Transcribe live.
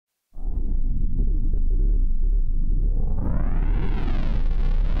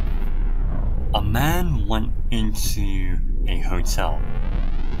A man went into a hotel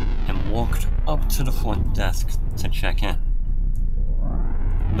and walked up to the front desk to check in.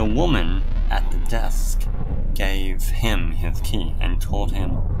 The woman at the desk gave him his key and told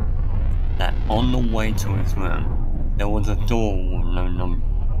him that on the way to his room there was a door with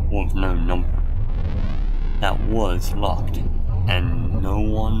no number that was locked and no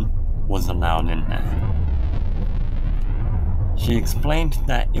one was allowed in there. She explained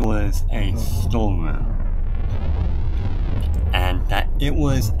that it was a storeroom and that it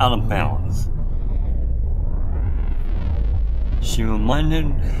was out of bounds. She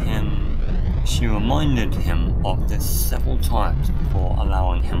reminded him of this several times before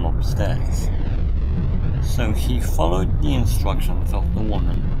allowing him upstairs. So he followed the instructions of the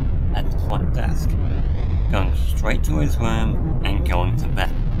woman at the front desk, going straight to his room and going to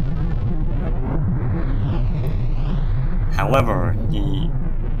bed. However, the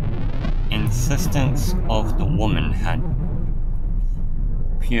insistence of the woman had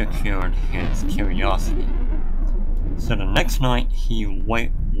piqued his curiosity. So the next night he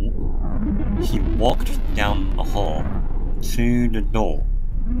walked down the hall to the door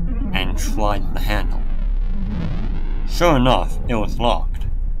and tried the handle. Sure enough, it was locked.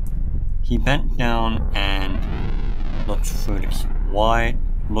 He bent down and looked through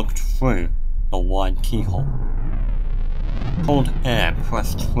the wide keyhole. Cold air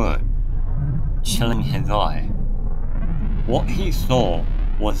pressed through it, chilling his eye. What he saw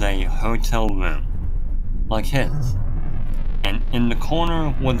was a hotel room, like his, and in the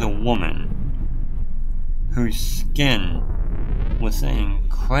corner was a woman whose skin was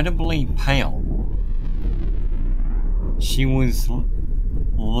incredibly pale. She was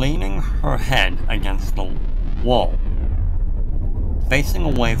leaning her head against the wall, facing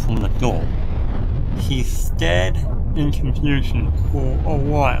away from the door. He stared in confusion for a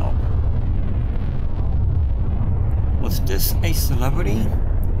while. Was this a celebrity?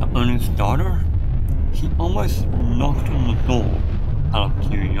 The owner's daughter? He almost knocked on the door out of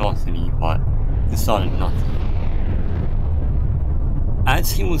curiosity, but decided not to.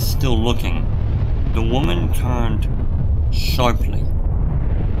 As he was still looking, the woman turned sharply,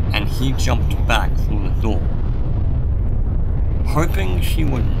 and he jumped back through the door. Hoping she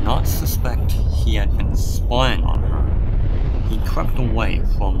would not suspect he had been spying on her, he crept away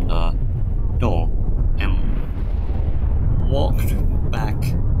from the door and walked back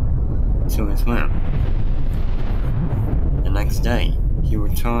to his room. The next day, he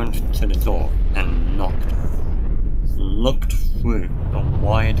returned to the door and looked through the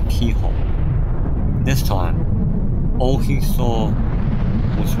wide keyhole. This time, all he saw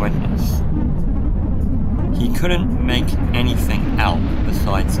was redness. He couldn't make anything out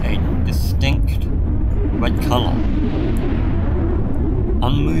besides a distinct red color.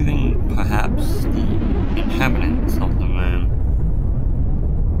 Unmoving, perhaps, the inhabitants of the room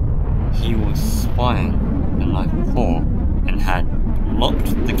he was spying the night before and had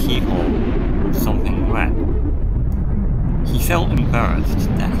locked the keyhole with something red. He felt embarrassed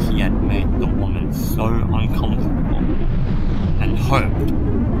that he had made the woman so uncomfortable and hoped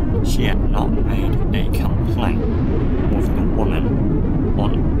she had not made a complaint with the woman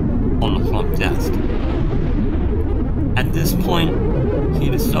on the front desk. At this point, he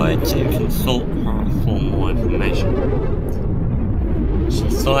decided to consult her for more information. She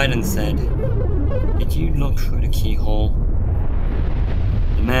sighed and said, "Did you look through the keyhole?"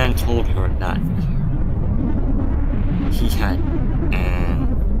 The man told her that he had,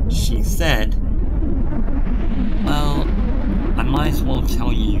 and she said, "Well, I might as well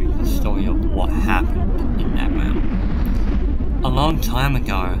tell you the story of what happened in that room. A long time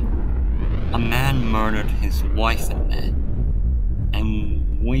ago, a man murdered his wife in there,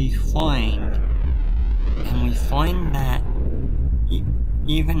 and we find that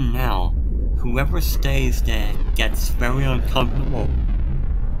even now, whoever stays there gets very uncomfortable.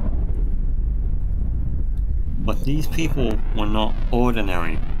 But these people were not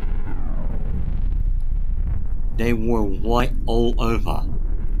ordinary. They were white all over,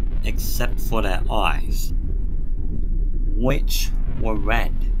 except for their eyes, which were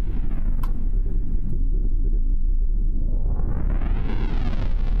red.